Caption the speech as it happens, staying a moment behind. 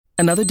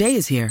Another day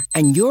is here,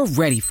 and you're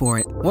ready for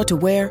it. What to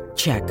wear?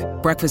 Check.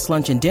 Breakfast,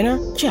 lunch, and dinner?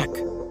 Check.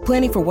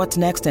 Planning for what's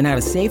next and how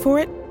to save for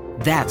it?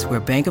 That's where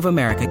Bank of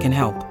America can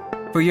help.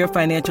 For your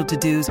financial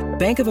to-dos,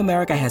 Bank of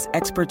America has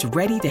experts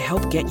ready to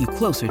help get you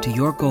closer to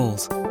your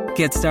goals.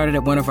 Get started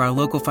at one of our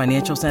local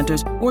financial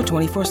centers or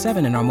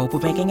 24/7 in our mobile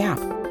banking app.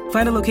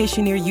 Find a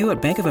location near you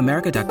at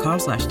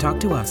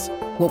bankofamerica.com/talktous.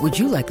 What would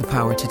you like the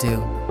power to do?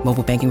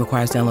 Mobile banking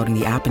requires downloading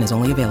the app and is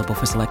only available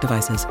for select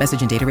devices.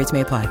 Message and data rates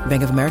may apply.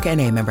 Bank of America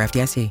N.A., member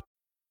FDIC.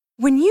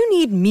 When you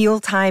need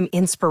mealtime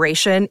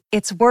inspiration,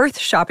 it's worth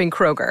shopping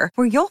Kroger,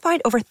 where you'll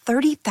find over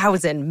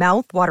 30,000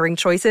 mouth-watering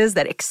choices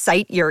that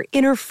excite your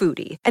inner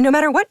foodie. And no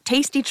matter what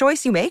tasty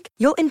choice you make,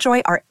 you'll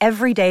enjoy our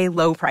everyday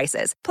low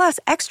prices, plus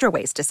extra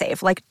ways to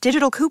save, like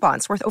digital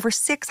coupons worth over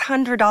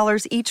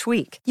 $600 each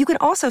week. You can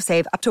also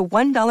save up to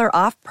 $1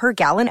 off per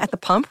gallon at the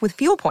pump with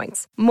fuel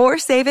points. More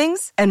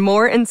savings and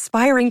more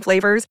inspiring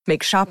flavors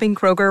make shopping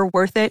Kroger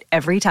worth it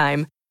every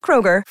time.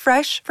 Kroger,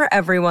 fresh for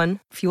everyone.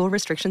 Fuel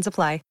restrictions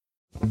apply.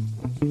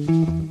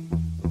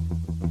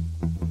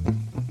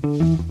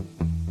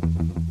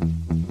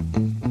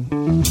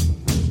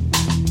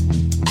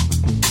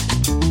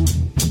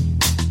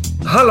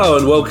 Hello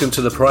and welcome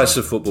to The Price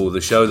of Football,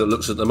 the show that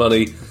looks at the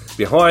money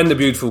behind the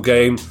beautiful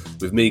game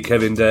with me,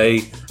 Kevin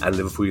Day, and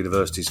Liverpool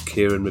University's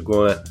Kieran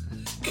Maguire.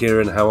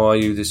 Kieran, how are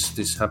you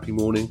this happy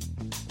morning?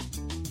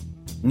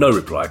 No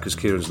reply because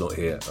Kieran's not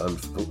here.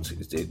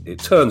 It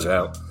turns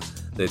out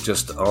there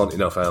just aren't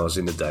enough hours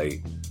in the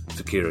day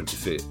for Kieran to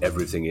fit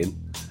everything in.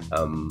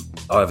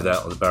 Either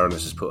that or the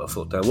Baroness has put her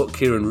foot down. What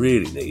Kieran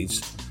really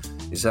needs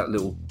is that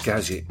little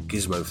gadget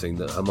gizmo thing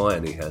that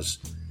Hermione has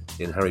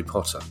in Harry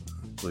Potter,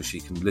 where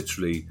she can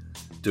literally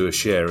do a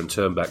share and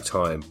turn back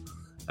time,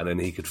 and then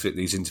he could fit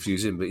these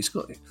interviews in. But he's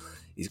got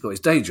his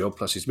day job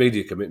plus his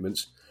media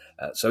commitments,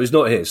 so he's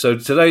not here. So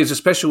today is a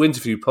special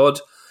interview pod,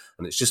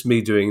 and it's just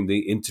me doing the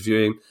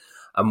interviewing.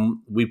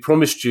 We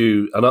promised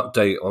you an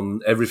update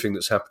on everything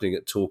that's happening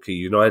at Torquay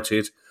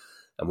United,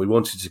 and we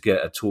wanted to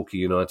get a Torquay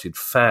United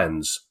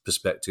fan's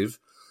perspective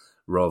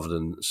rather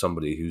than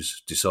somebody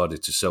who's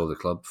decided to sell the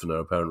club for no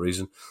apparent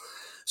reason.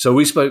 So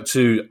I spoke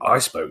to,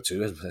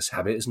 that's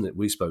habit, isn't it?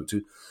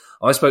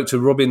 I spoke to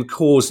Robin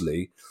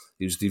Causley,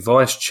 who's the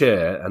vice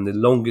chair and the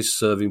longest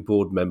serving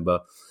board member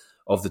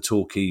of the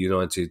Torquay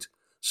United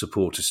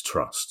Supporters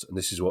Trust. And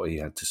this is what he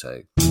had to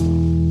say.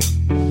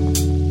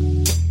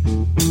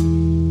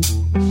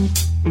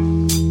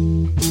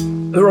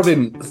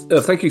 Robin,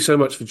 thank you so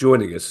much for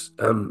joining us.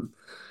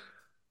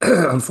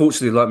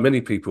 Unfortunately, like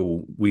many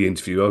people we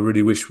interview, I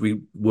really wish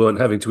we weren't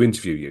having to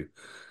interview you.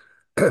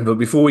 But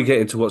before we get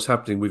into what's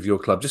happening with your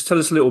club, just tell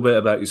us a little bit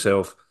about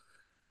yourself,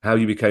 how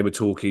you became a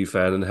Torquay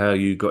fan and how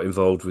you got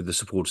involved with the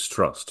Supporters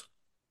Trust.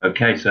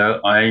 Okay, so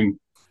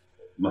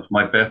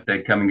my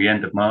birthday coming the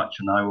end of March,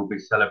 and I will be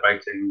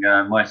celebrating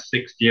my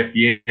 60th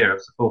year of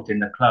supporting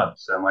the club.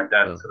 So my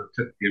dad sort of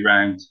took me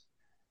around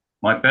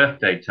my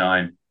birthday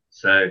time.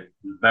 So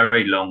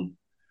very long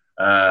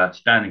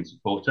standing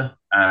supporter,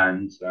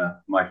 and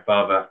my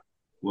father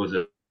was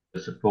a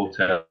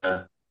supporter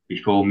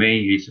before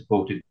me. He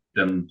supported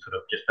them sort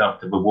of just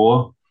after the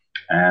war,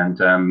 and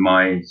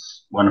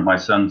one of my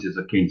sons is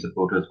a keen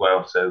supporter as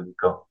well. So we've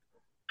got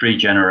 3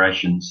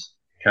 generations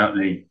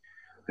currently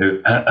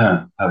who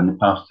in the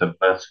past have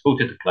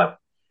supported the club.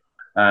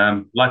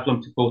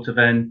 Lifelong supporter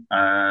then,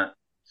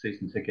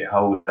 season ticket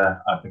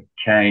holder. I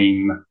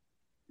became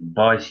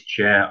vice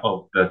chair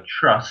of the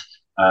trust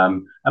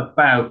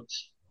about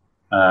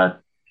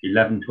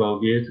 11,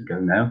 12 years ago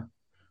now.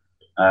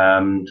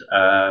 And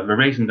the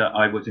reason that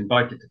I was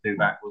invited to do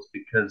that was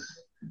because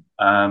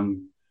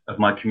of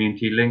my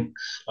community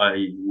links.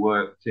 I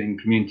worked in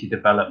community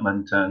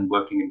development and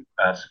working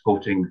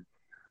supporting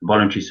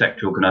voluntary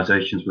sector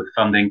organisations with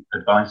funding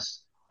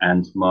advice,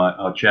 and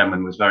our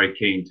chairman was very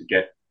keen to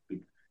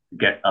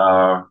get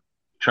our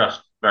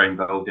trust very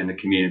involved in the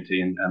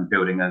community and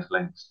building those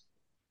links.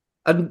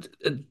 And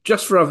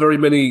just for our very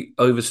many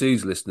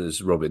overseas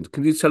listeners, Robin,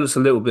 can you tell us a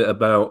little bit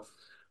about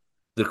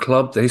the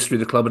club, the history of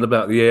the club, and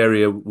about the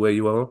area where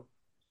you are?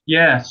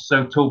 Yeah,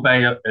 so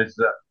Torquay is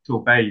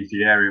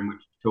the area in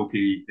which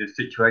Torquay is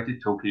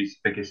situated. Torquay's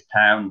biggest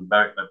town,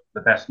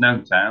 the best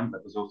known town,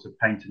 but there's also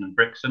Paynton and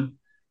Brixham,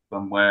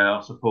 from where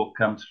our support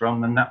comes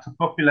from, and that's a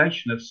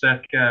population of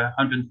circa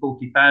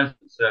 140,000,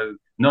 so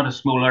not a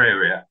small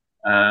area.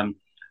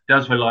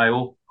 Does rely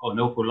an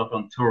awful lot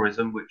on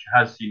tourism, which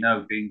has,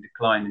 been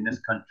declined in this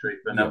country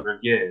for a number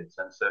of years,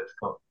 and so it's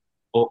got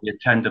all the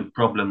attendant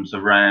problems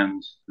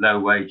around low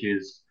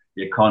wages,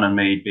 the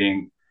economy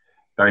being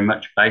very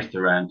much based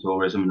around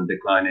tourism and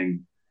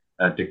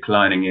a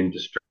declining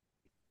industry,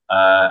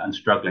 and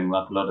struggling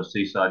like a lot of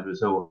seaside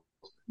resorts.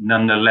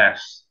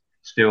 Nonetheless,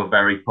 still a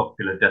very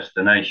popular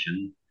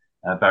destination,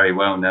 a very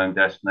well-known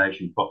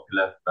destination,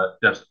 popular, but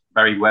just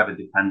very weather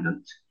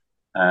dependent,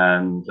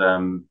 and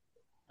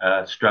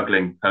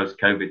struggling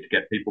post-COVID to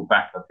get people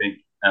back, I think,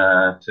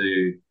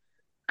 to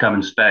come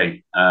and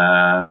stay.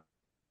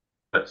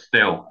 But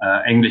still,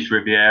 English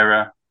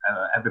Riviera,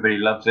 everybody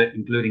loves it,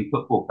 including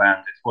football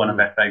fans. It's one of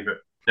their favourite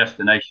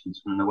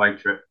destinations from the away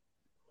trip.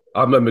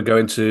 I remember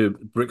going to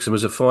Brixham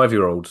as a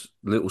 5-year-old,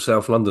 little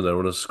South Londoner,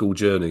 on a school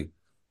journey.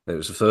 It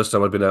was the first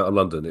time I'd been out of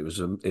London. It was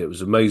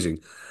amazing,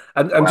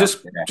 and Wow.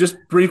 just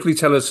briefly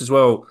tell us as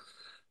well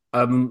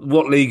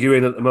what league you're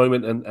in at the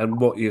moment, and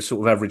what your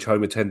sort of average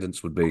home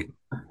attendance would be.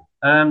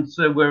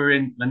 So we're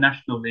in the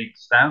National League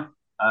South,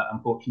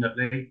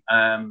 unfortunately.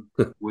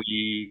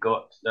 We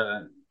got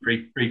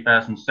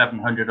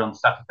 3,700 on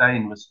Saturday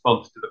in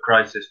response to the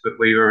crisis that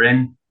we were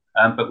in.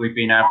 But we've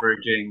been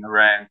averaging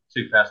around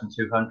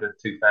 2,200,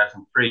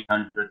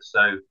 2,300.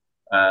 So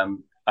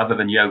other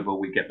than Yeovil,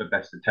 we get the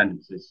best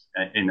attendances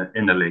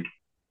in the league.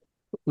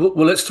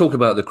 Well, let's talk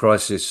about the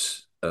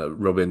crisis,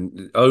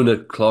 Robin.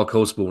 Owner Clark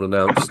Osborne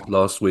announced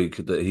last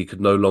week that he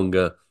could no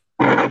longer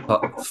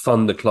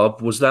fund the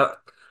club. Was that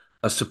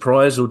a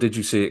surprise, or did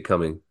you see it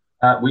coming?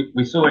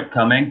 We saw it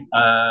coming.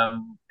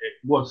 It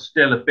was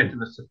still a bit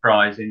of a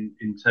surprise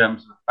in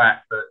terms of the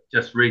fact that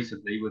just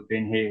recently we've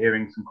been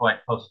hearing some quite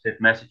positive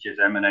messages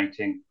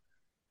emanating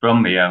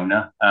from the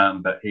owner,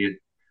 but he had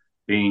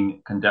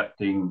been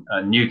conducting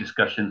new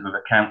discussions with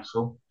the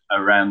council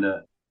around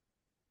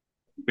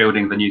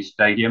building the new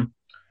stadium,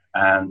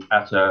 and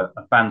at a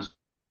fans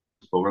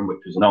forum, which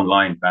was an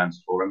online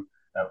fans forum,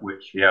 at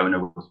which the owner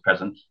was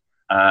present.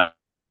 Uh,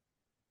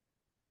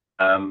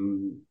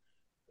 um,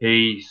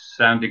 he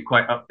sounded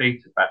quite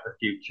upbeat about the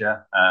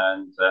future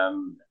and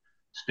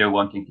still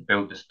wanting to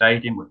build the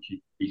stadium, which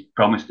he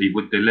promised he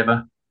would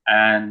deliver,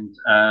 and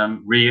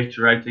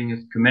reiterating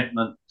his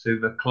commitment to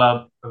the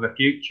club for the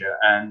future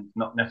and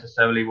not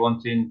necessarily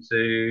wanting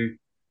to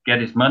get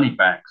his money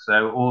back.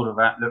 So all of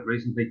that looked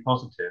reasonably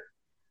positive.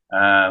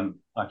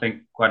 I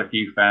think quite a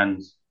few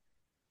fans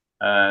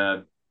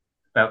uh,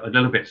 felt a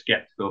little bit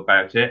sceptical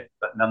about it,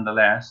 but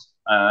nonetheless,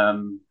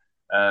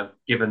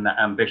 given that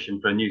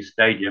ambition for a new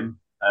stadium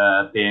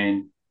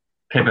being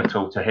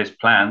pivotal to his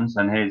plans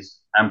and his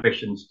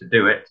ambitions to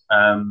do it,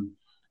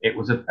 it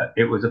was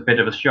a bit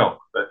of a shock.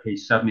 But he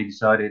suddenly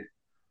decided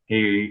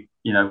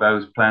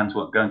those plans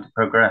weren't going to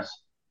progress.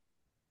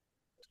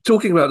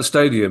 Talking about the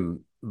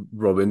stadium,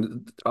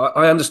 Robin,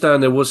 I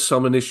understand there was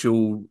some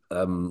initial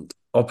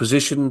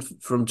opposition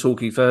from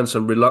Torquay fans,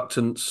 some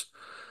reluctance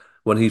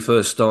when he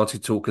first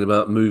started talking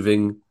about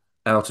moving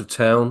out of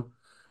town.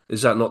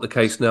 Is that not the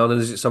case now? Then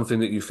is it something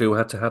that you feel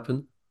had to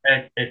happen?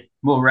 It's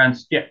more around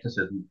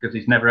skepticism because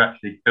he's never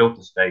actually built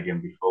a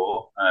stadium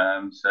before.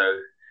 And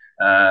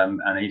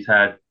he's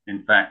had,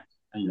 in fact,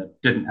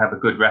 didn't have a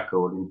good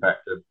record, in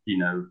fact, of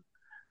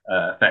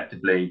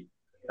effectively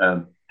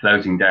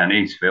closing down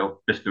Eastville,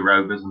 Bristol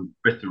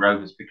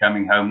Rovers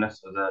becoming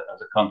homeless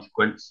as a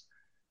consequence,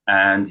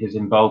 and his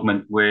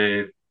involvement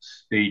with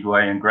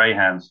Speedway and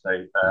Greyhound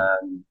State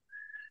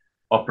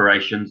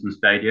operations and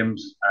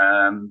stadiums.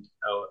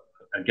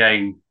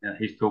 Again,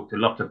 he's talked a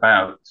lot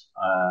about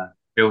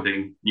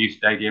building new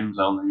stadiums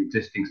on the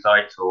existing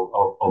sites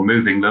or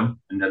moving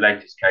them. In the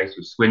latest case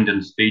with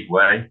Swindon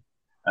Speedway,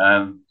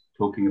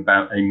 talking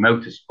about a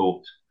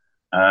motorsport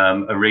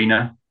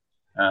arena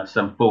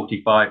some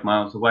 45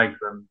 miles away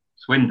from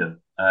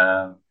Swindon.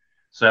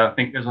 So I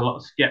think there's a lot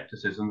of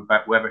scepticism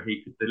about whether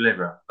he could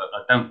deliver, but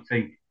I don't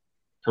think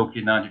Torquay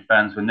United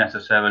fans were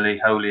necessarily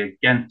wholly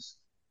against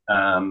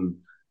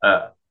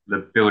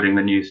the building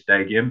a new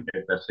stadium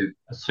if a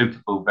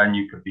suitable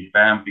venue could be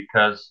found,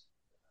 because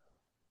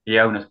the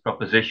owner's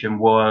proposition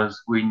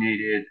was we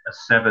needed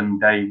a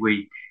 7-day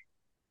week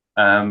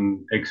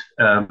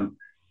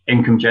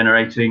income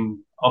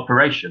generating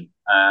operation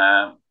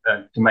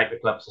to make the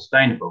club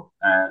sustainable.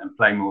 And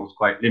Plainmoor was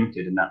quite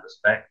limited in that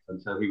respect.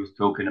 And so he was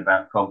talking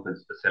about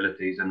conference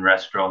facilities and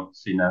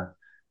restaurants,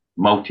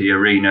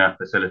 multi-arena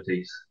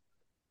facilities.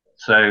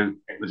 So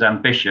it was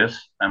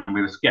ambitious and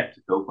we were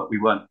sceptical, but we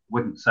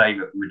wouldn't say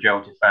that the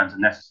majority of fans are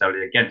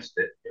necessarily against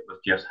it. It was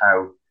just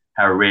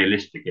how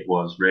realistic it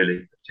was,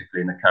 really,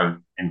 particularly in the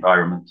current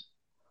environment.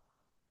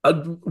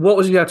 What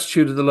was the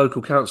attitude of the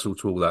local council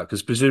to all that?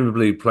 Because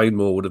presumably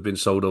Plainmoor would have been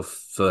sold off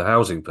for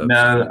housing purposes.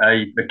 No,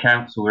 the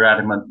council were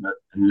adamant that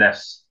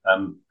unless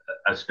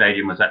a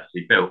stadium was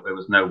actually built, there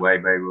was no way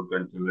they were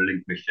going to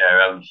relinquish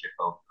their ownership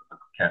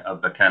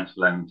of the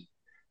council-owned.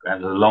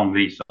 There's a long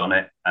lease on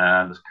it,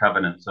 there's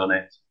covenants on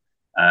it,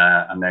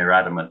 and they were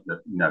adamant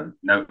that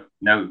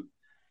no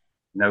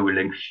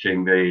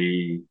relinquishing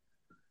the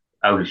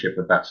ownership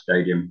of that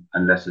stadium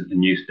unless a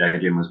new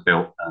stadium was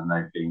built, and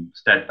they've been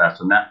steadfast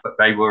on that. But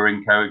they were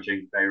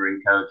encouraging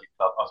Clark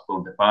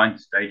Osborne to find a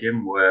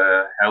stadium,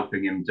 were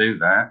helping him do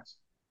that.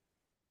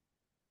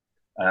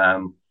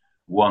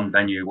 One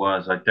venue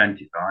was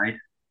identified.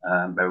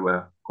 There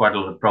were quite a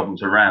lot of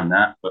problems around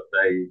that, but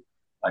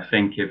I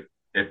think if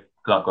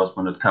Clark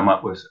Osborne had come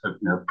up with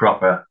a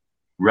proper,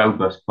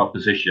 robust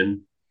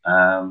proposition,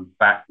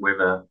 backed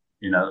with a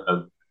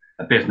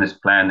business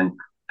plan and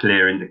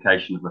clear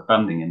indication of the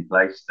funding in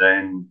place,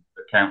 then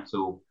the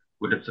council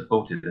would have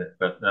supported it,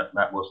 but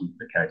that wasn't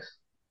the case.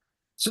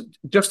 So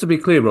just to be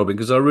clear, Robin,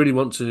 because I really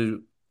want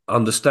to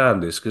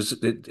understand this, because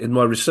in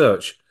my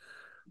research,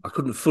 I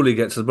couldn't fully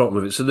get to the bottom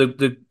of it. So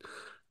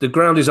the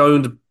ground is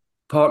owned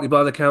partly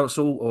by the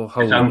council or It's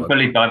wholly by owned the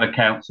fully by the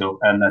council,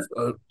 and the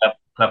council?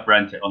 club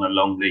rent it on a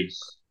long lease.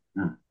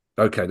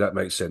 Okay, that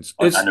makes sense.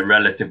 And a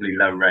relatively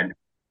low rent.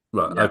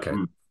 Right. Yeah. Okay.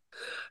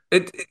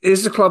 It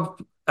is the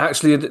club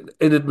actually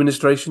in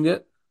administration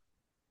yet?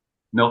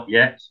 Not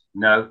yet.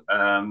 No.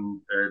 At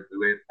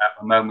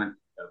the moment,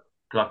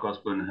 Clark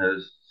Osborne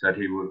has said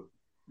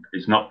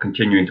he's not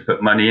continuing to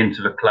put money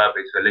into the club.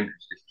 He's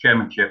relinquished his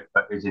chairmanship,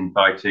 but is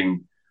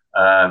inviting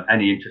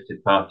any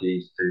interested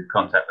parties to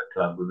contact the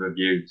club with a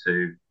view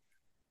to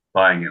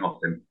buying it off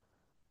him.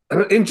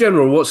 In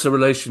general, what's the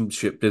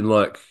relationship been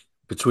like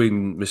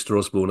between Mr.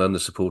 Osborne and the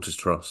Supporters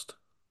Trust?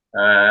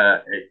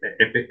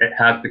 It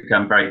has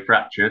become very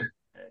fractured.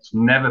 It's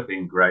never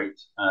been great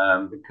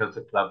because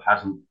the club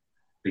hasn't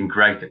been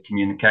great at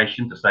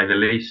communication, to say the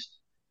least.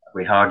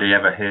 We hardly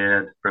ever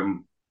heard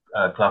from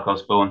Clark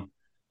Osborne.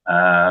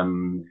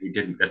 He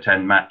didn't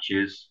attend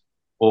matches.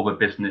 All the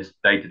business,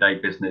 day-to-day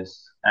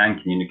business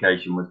and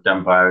communication was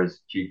done by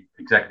his chief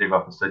executive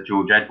officer,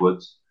 George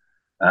Edwards,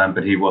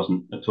 but he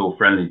wasn't at all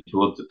friendly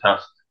towards the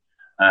trust.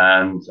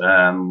 And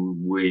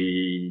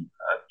we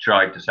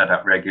tried to set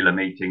up regular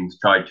meetings,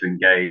 tried to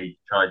engage,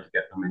 tried to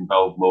get them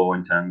involved more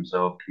in terms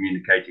of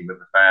communicating with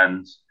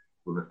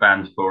the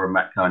fans forum,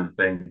 that kind of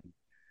thing.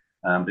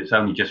 But it's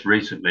only just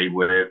recently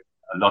where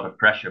a lot of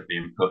pressure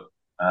being put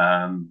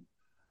on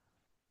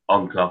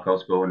Clark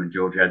Osborne and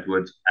George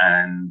Edwards,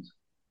 and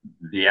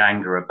the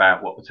anger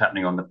about what was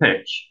happening on the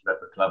pitch,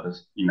 that the club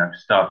has,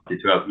 started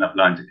to open up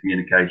lines of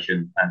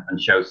communication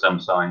and show some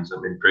signs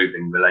of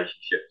improving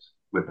relationships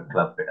with the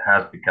club. It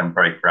has become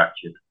very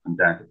fractured,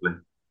 undoubtedly.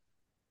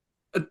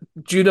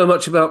 Do you know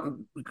much about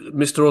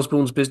Mr.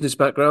 Osborne's business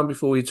background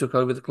before he took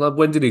over the club?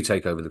 When did he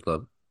take over the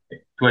club?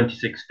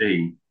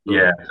 2016.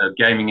 Yeah. So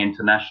Gaming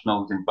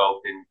International is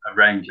involved in a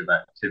range of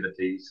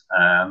activities,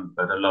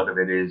 but a lot of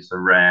it is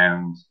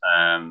around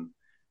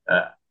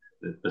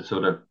the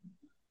sort of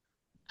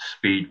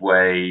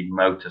speedway,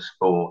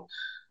 motorsports,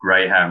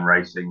 greyhound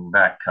racing,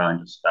 that kind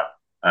of stuff.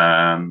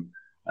 And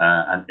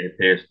it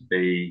appears to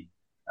be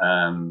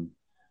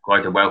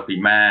quite a wealthy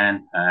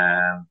man.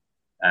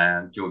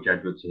 And George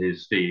Edwards,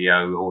 his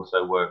CEO,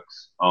 also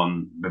works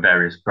on the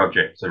various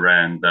projects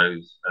around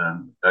those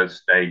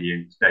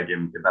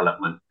stadium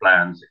development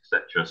plans,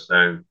 etc.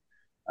 So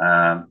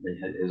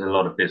there's a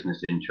lot of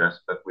business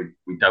interest, but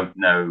we don't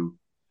know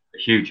a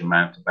huge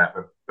amount about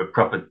the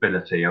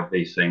profitability of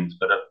these things.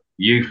 But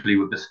usually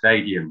with the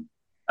stadium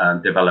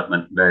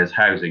development, there's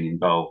housing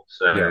involved.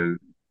 So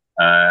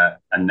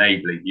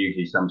enabling,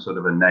 usually some sort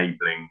of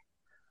enabling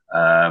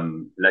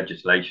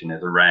legislation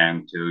is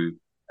around to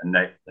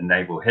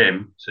enable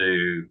him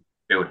to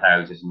build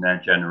houses and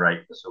then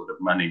generate the sort of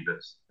money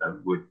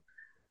that would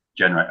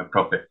generate a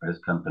profit for his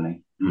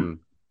company.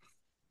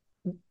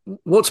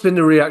 What's been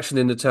the reaction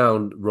in the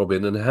town,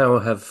 Robin, and how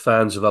have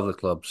fans of other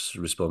clubs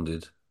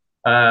responded?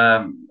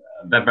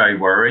 They're very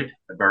worried,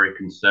 they're very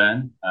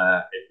concerned,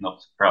 if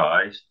not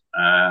surprised.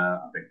 I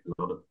think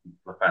a lot of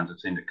the fans have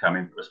seen it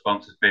coming. The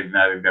response has been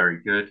very,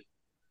 very good.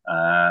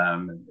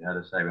 As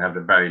I say, we have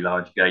a very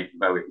large gate,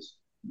 though it's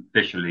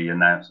officially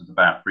announced as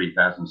about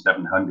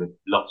 3,700.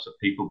 Lots of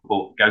people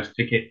bought ghost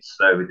tickets,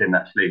 so we didn't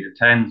actually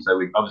attend. So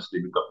we've got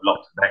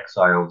lots of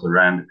exiles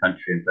around the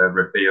country and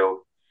further afield.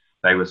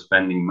 They were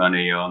spending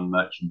money on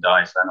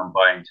merchandise and on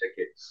buying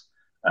tickets,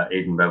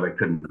 even though they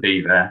couldn't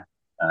be there.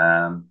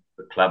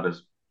 The club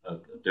is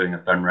doing a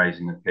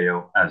fundraising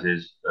appeal, as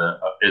is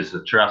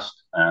the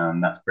trust,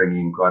 and that's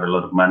bringing in quite a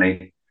lot of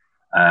money.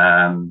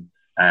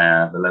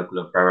 The local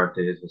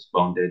authority has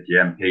responded, the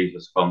MPs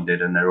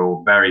responded, and they're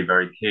all very,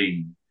 very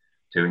keen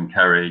to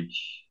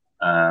encourage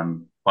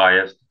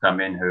buyers to come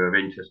in who are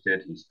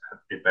interested,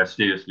 if they're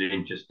seriously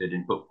interested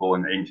in football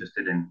and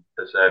interested in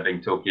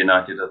preserving Torquay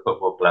United as a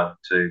football club,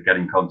 to get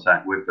in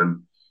contact with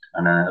them.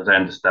 And as I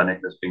understand it,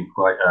 there's been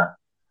quite a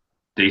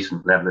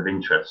decent level of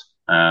interest,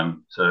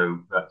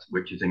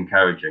 which is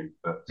encouraging.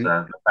 But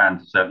the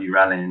fans are certainly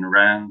rallying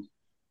around,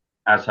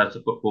 as has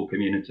the football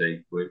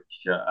community, which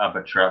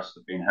other trusts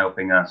have been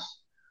helping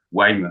us.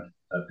 Weymouth,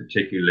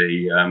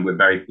 particularly, we're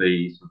very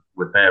pleased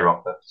with their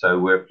offer. So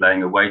we're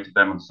playing away to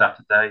them on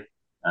Saturday,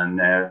 and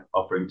they're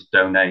offering to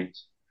donate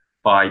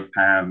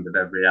 £5 of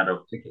every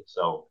adult ticket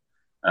sold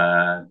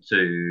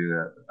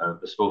to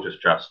the Supporters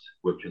Trust,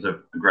 which is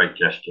a great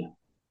gesture.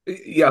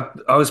 Yeah,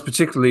 I was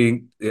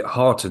particularly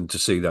heartened to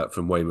see that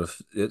from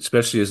Weymouth,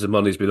 especially as the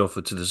money's been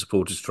offered to the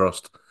Supporters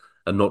Trust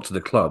and not to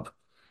the club.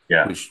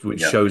 Yeah,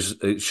 which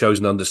shows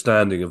an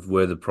understanding of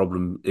where the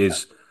problem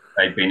is.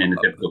 They've been in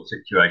a difficult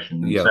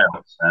situation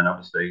themselves, and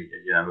obviously,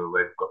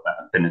 we've got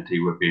that affinity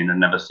with being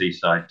another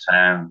seaside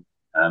town.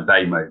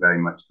 They may very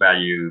much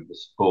value the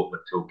support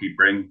that Torquay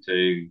bring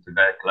to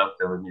their club.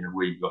 So,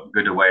 we've got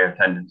good away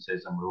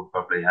attendances, and we'll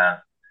probably have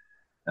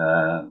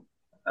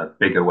a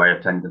big away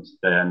attendance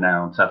there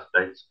now on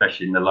Saturday,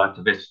 especially in the light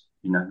of this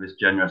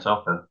generous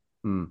offer.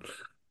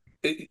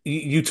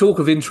 You talk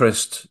of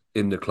interest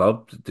in the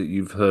club that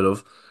you've heard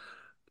of.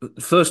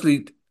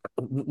 Firstly,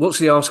 what's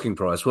the asking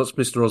price? What's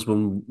Mr.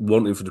 Osborne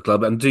wanting for the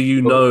club? And do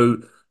you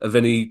know of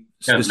any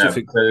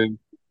specific... So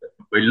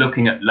we're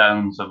looking at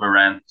loans of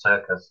around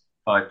circa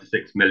 5 to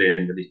 6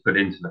 million that he's put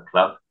into the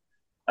club.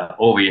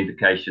 All the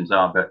indications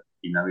are that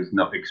he's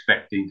not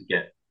expecting to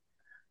get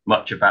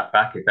much of that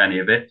back, if any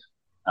of it.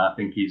 I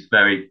think he's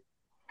very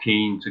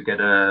keen to get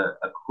a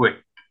quick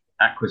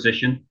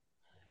acquisition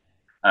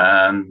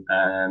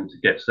and to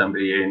get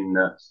somebody in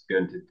that's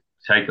going to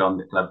take on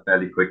the club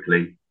fairly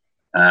quickly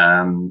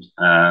and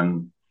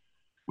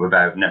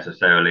without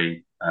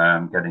necessarily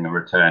getting a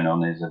return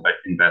on his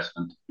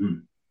investment.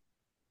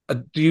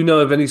 Do you know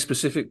of any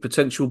specific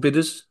potential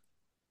bidders?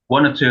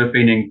 One or two have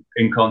been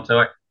in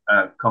contact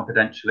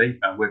confidentially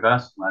with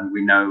us, and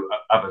we know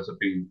others have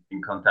been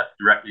in contact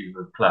directly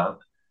with the club.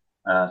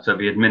 So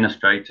the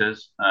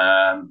administrators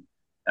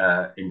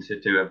in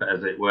situ,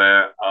 as it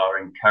were, are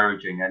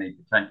encouraging any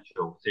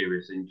potential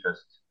serious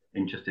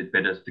interested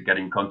bidders to get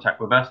in contact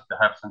with us to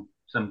have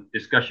some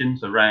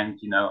discussions around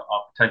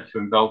our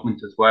potential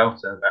involvement as well.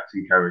 So that's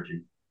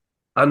encouraging.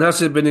 And has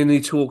there been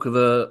any talk of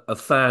a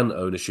fan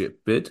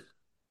ownership bid?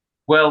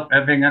 Well,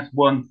 I think that's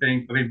one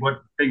thing. I mean, one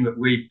thing that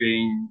we've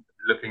been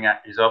looking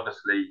at is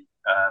obviously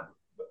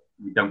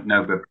we don't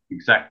know the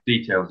exact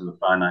details of the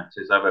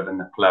finances, other than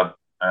the club,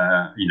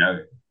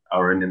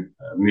 are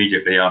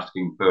immediately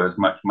asking for as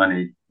much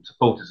money,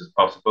 supporters, as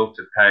possible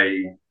to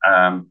pay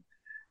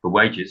the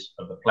wages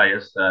of the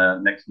players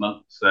next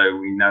month. So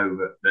we know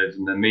that there's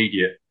an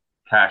immediate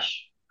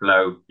cash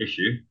flow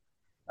issue.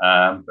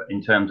 But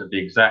in terms of the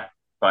exact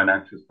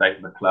financial state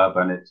of the club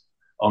and its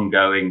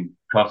ongoing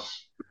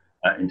costs,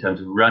 in terms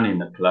of running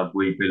the club,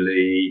 we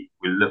believe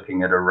we're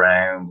looking at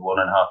around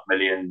 1.5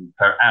 million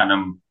per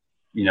annum,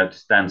 to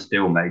stand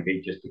still,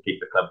 maybe just to keep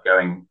the club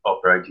going,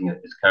 operating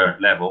at its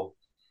current level.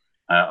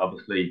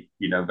 Obviously,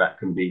 that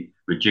can be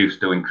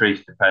reduced or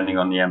increased depending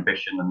on the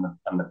ambition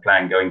and the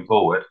plan going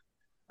forward.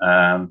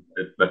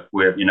 But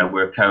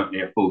we're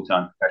currently a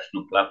full-time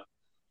professional club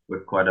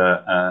with quite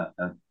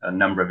a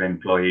number of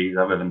employees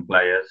other than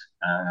players,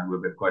 and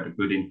with quite a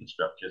good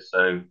infrastructure.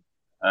 So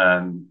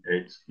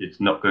it's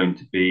not going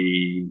to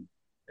be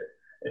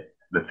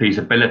the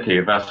feasibility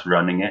of us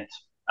running it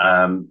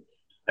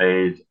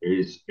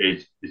is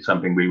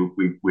something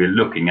we're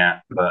looking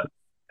at, but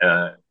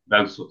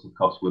those sorts of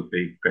costs would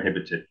be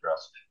prohibitive for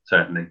us,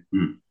 certainly.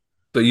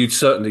 But you'd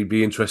certainly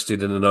be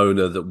interested in an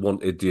owner that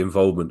wanted the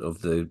involvement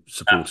of the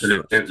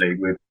supporters.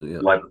 Absolutely.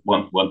 We'd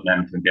want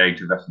them to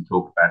engage with us and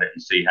talk about it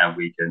and see how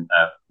we can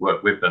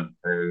work with them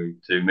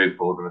to move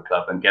forward with the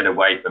club and get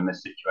away from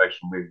this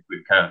situation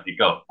we've currently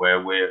got,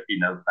 where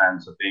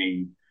fans are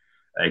being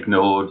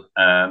ignored,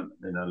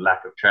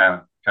 lack of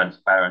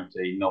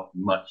transparency, not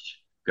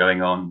much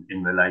going on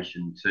in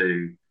relation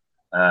to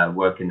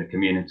work in the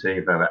community,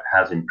 though it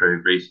has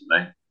improved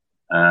recently.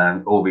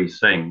 All these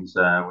things,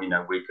 we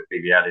could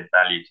be the added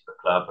value to the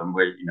club, and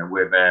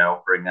we're there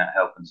offering that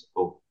help and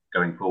support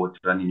going forward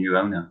to any new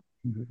owner.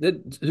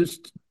 There's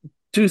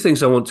two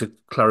things I want to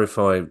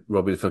clarify,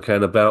 Robbie, if I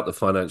can, about the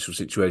financial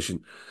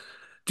situation.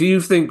 Do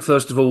you think,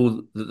 first of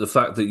all, that the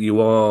fact that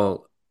you are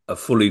a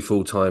fully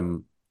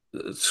full-time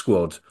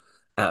squad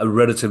at a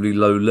relatively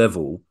low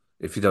level,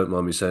 if you don't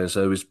mind me saying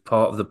so, is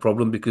part of the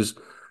problem? Because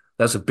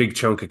that's a big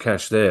chunk of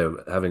cash there,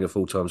 having a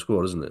full-time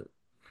squad, isn't it?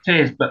 It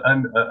is, but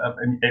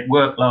it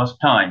worked last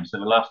time. So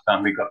the last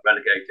time we got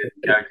relegated,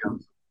 Gary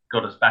Jones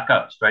got us back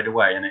up straight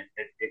away, and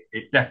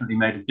it definitely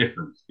made a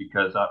difference,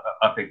 because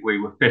I think we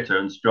were fitter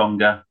and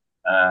stronger,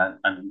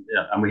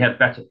 and we had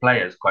better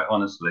players, quite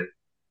honestly,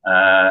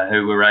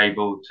 who were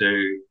able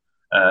to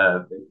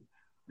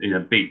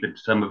beat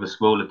some of the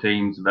smaller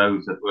teams,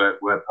 those that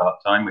were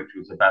part time, which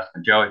was the vast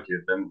majority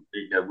of them.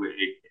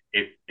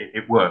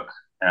 It worked.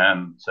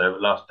 So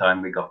last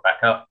time we got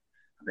back up,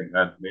 I think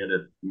we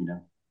had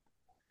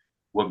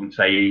wouldn't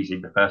say easy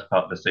the first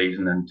part of the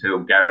season until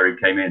Gary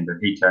came in, but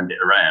he turned it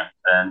around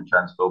and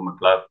transformed the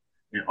club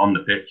on the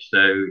pitch.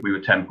 So we were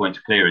 10 points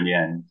clear in the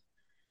end.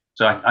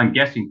 So I'm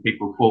guessing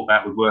people thought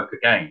that would work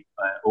again.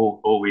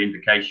 All the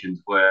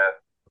indications were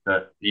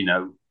that,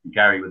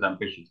 Gary was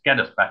ambitious to get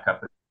us back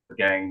up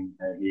again.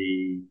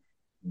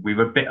 We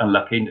were a bit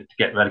unlucky to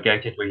get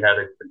relegated. We had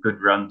a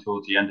good run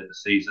towards the end of the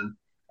season.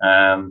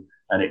 And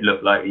it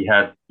looked like he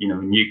had, a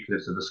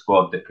nucleus of the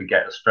squad that could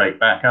get us straight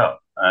back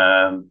up.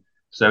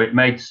 So it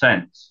made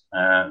sense,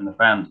 and the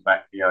fans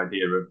backed the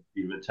idea of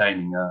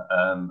retaining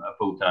a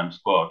full-time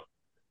squad.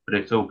 But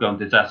it's all gone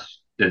pretty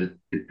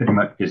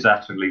much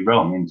disastrously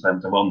wrong in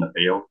terms of on the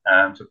field.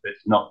 So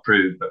it's not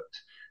proved that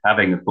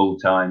having a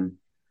full-time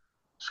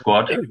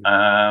squad has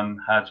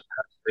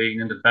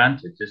been an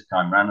advantage this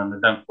time round, and I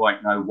don't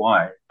quite know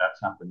why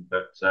that's happened.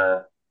 But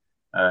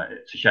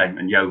it's a shame.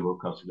 And Yeovil, of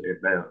course,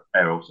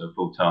 they're also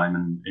full-time,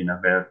 and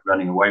they're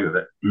running away with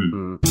it.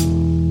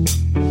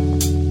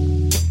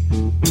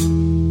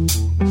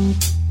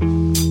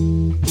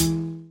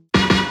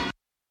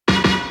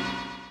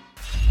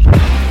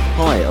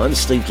 Hi, I'm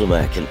Steve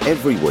Lamack, and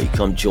every week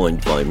I'm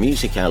joined by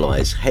Music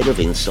Ally's Head of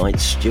Insight,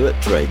 Stuart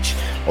Dredge,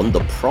 on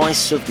The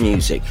Price of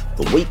Music,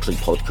 the weekly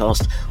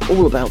podcast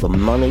all about the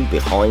money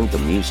behind the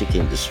music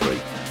industry.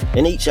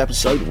 In each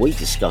episode, we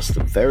discuss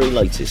the very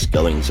latest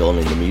goings-on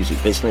in the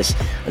music business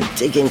and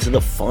dig into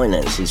the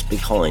finances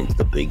behind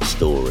the big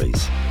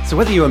stories. So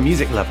whether you're a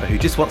music lover who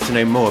just wants to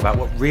know more about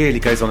what really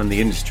goes on in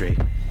the industry,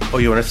 or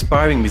you're an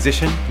aspiring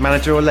musician,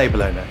 manager or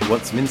label owner who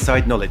wants some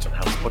inside knowledge on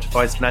how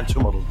Spotify's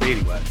financial model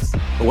really works,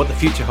 or what the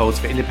future holds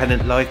for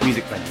independent live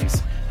music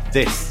venues,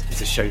 this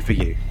is a show for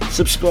you.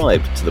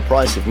 Subscribe to The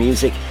Price of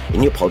Music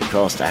in your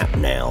podcast app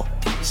now.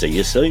 See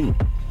you soon.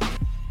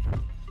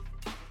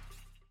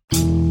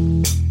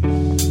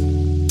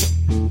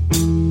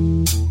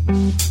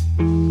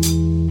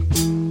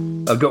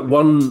 I've got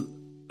one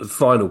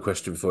final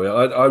question for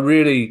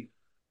you.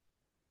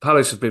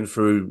 Palace have been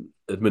through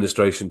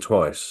administration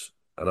twice,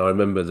 and I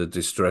remember the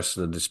distress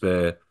and the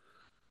despair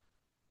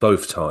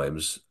both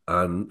times.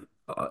 And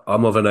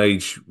I'm of an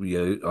age,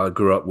 I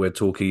grew up where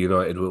Torquay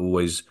United were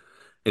always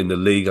in the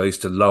league. I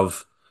used to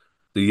love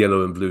the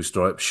yellow and blue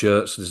striped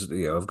shirts.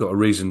 I've got a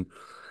reason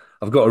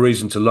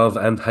to love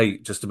and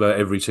hate just about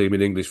every team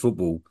in English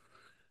football,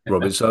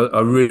 Robin. So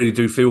I really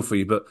do feel for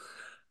you.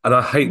 And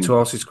I hate to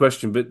ask this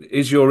question, but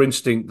is your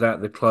instinct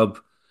that the club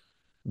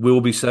will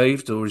be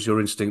saved, or is your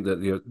instinct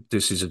that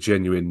this is a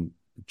genuine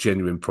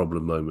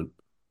problem moment?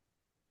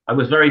 I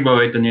was very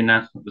worried when the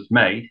announcement was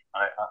made.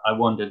 I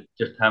wondered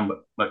just how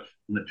much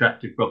an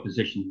attractive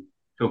proposition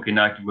Torquay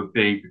United would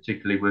be,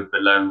 particularly with the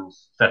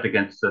loans set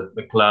against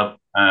the club,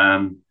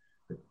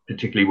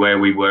 particularly where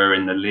we were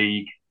in the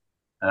league.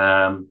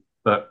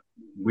 But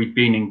we've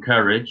been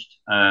encouraged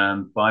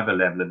by the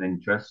level of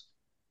interest.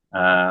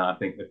 I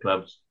think the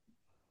club's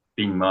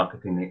been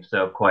marketing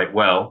itself quite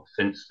well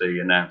since the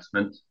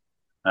announcement.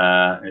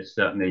 It's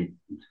certainly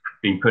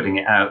been putting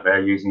it out there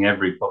using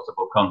every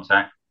possible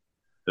contact.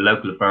 The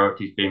local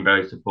authority's been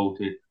very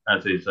supportive,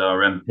 as is our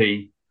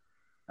MP.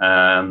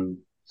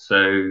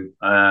 So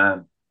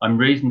I'm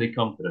reasonably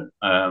confident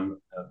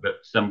that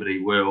somebody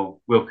will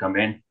come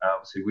in.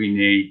 Obviously, we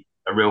need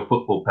a real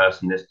football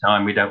person this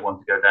time. We don't want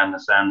to go down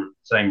the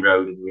same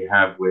road as we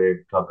have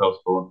with Clark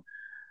Osborne.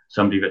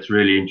 Somebody that's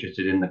really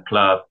interested in the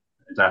club,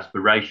 is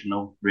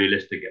aspirational,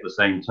 realistic at the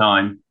same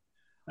time,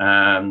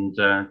 and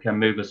can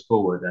move us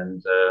forward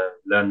and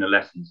learn the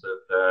lessons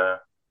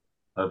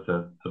of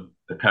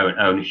the current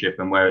ownership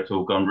and where it's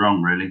all gone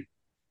wrong, really.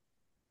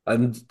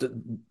 And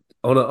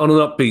on an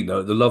upbeat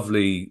note, the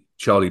lovely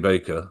Charlie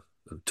Baker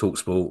of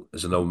TalkSport,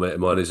 as an old mate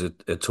of mine, is a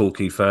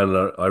Torquay fan,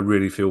 and I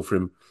really feel for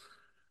him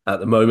at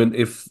the moment.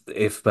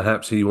 If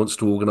perhaps he wants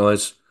to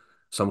organise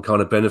some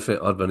kind of benefit,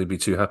 I'd only be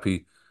too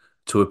happy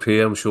to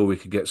appear. I'm sure we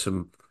could get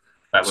some.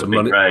 That would be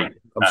money. Great.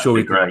 I'm sure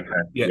we could.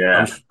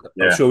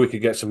 I'm sure we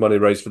could get some money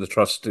raised for the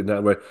trust in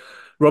that way.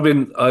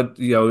 Robin,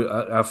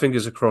 our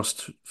fingers are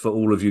crossed for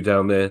all of you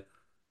down there.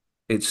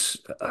 It's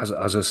as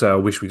I say, I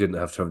wish we didn't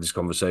have to have this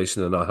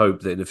conversation, and I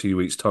hope that in a few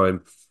weeks'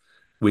 time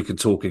we can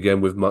talk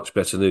again with much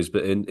better news.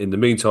 But in the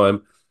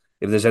meantime,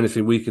 if there's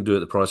anything we can do at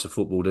the Price of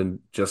Football, then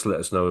just let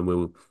us know, and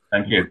we'll.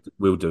 Thank you.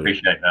 We'll do it.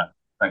 Appreciate that.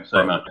 Thanks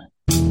so much.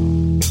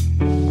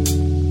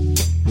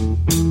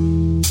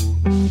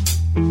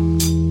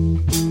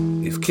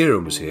 If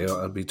Kieran was here,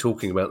 I'd be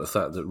talking about the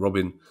fact that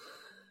Robin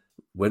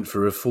went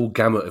through a full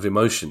gamut of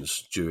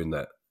emotions during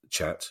that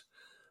chat,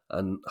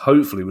 and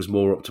hopefully was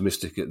more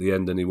optimistic at the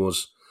end than he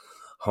was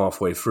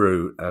halfway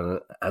through. And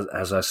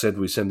as I said,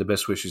 we send the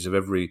best wishes of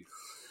every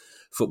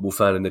football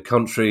fan in the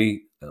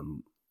country.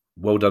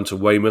 Well done to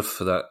Weymouth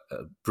for that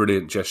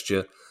brilliant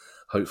gesture.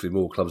 Hopefully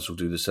more clubs will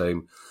do the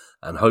same.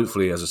 And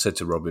hopefully, as I said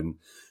to Robin,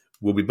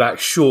 we'll be back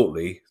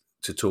shortly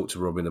to talk to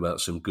Robin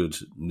about some good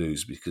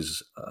news,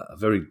 because a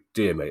very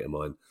dear mate of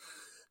mine,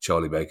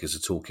 Charlie Baker, is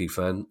a Torquay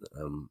fan.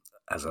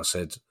 As I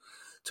said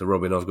to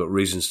Robin, I've got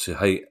reasons to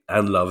hate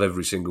and love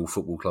every single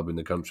football club in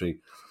the country.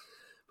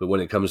 But when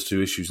it comes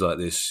to issues like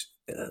this,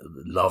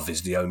 love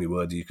is the only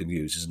word you can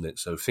use, isn't it?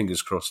 So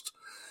fingers crossed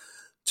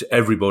to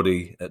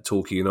everybody at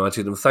Torquay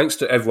United. And thanks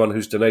to everyone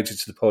who's donated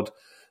to the pod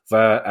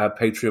via our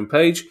Patreon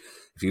page.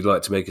 If you'd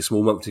like to make a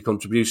small monthly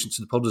contribution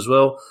to the pod as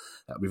well,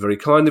 that would be very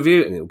kind of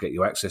you, and it'll get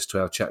you access to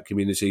our chat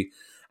community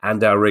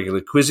and our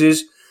regular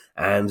quizzes,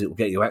 and it'll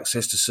get you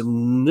access to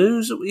some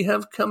news that we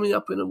have coming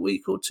up in a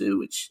week or two,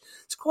 which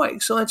is quite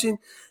exciting.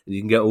 And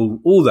you can get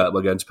all that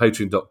by going to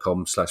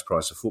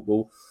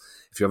patreon.com/priceoffootball.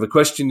 If you have a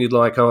question you'd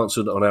like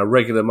answered on our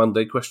regular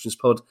Monday questions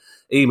pod,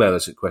 email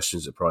us at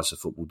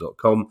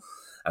questions@priceoffootball.com.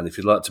 And if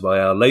you'd like to buy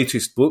our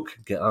latest book,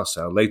 get us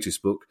our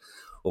latest book,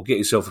 or get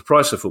yourself a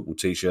Price of Football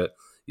t-shirt,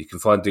 you can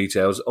find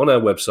details on our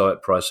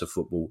website,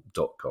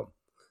 priceoffootball.com.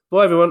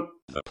 Bye, everyone.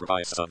 The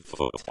Price of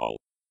Football.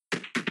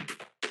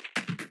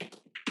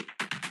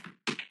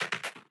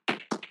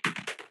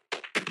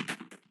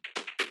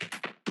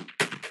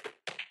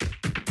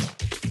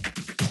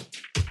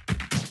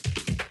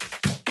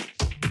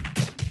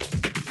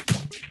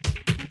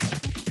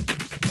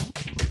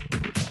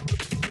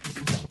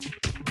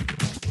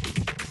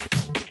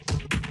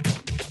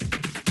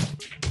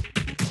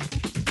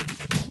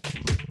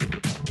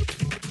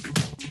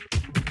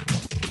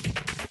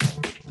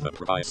 The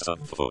Price of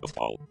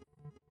Football.